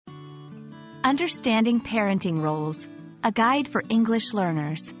Understanding Parenting Roles, a guide for English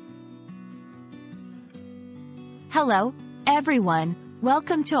learners. Hello, everyone.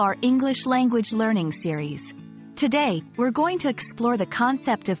 Welcome to our English language learning series. Today, we're going to explore the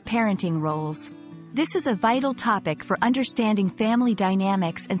concept of parenting roles. This is a vital topic for understanding family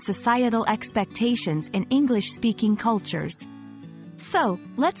dynamics and societal expectations in English-speaking cultures. So,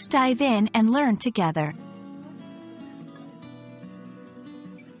 let's dive in and learn together.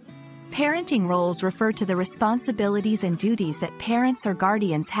 Parenting roles refer to the responsibilities and duties that parents or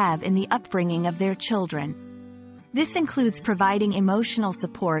guardians have in the upbringing of their children. This includes providing emotional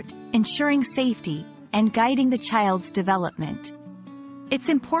support, ensuring safety, and guiding the child's development. It's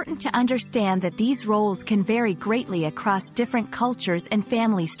important to understand that these roles can vary greatly across different cultures and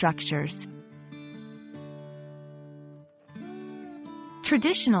family structures.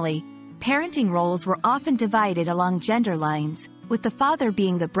 Traditionally, parenting roles were often divided along gender lines, with the father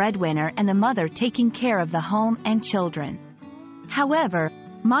being the breadwinner and the mother taking care of the home and children. However,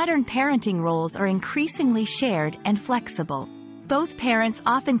 modern parenting roles are increasingly shared and flexible. Both parents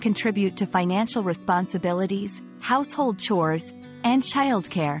often contribute to financial responsibilities, household chores, and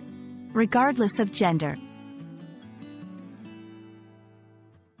childcare, regardless of gender.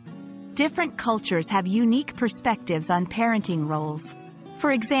 Different cultures have unique perspectives on parenting roles.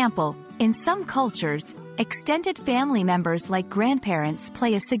 For example, in some cultures, extended family members like grandparents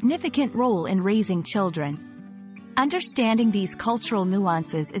play a significant role in raising children. Understanding these cultural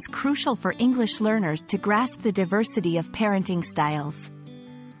nuances is crucial for English learners to grasp the diversity of parenting styles.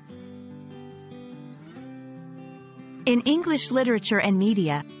 In English literature and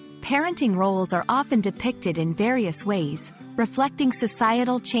media, parenting roles are often depicted in various ways, reflecting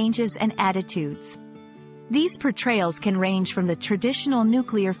societal changes and attitudes. These portrayals can range from the traditional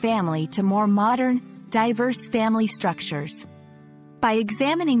nuclear family to more modern, diverse family structures. By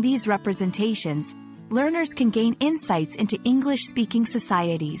examining these representations, learners can gain insights into English-speaking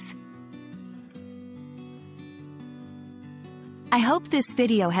societies. I hope this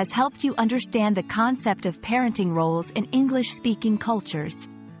video has helped you understand the concept of parenting roles in English-speaking cultures.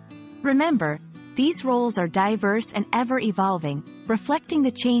 Remember, these roles are diverse and ever-evolving, reflecting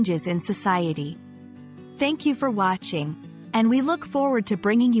the changes in society. Thank you for watching, and we look forward to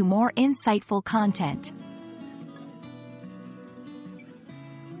bringing you more insightful content.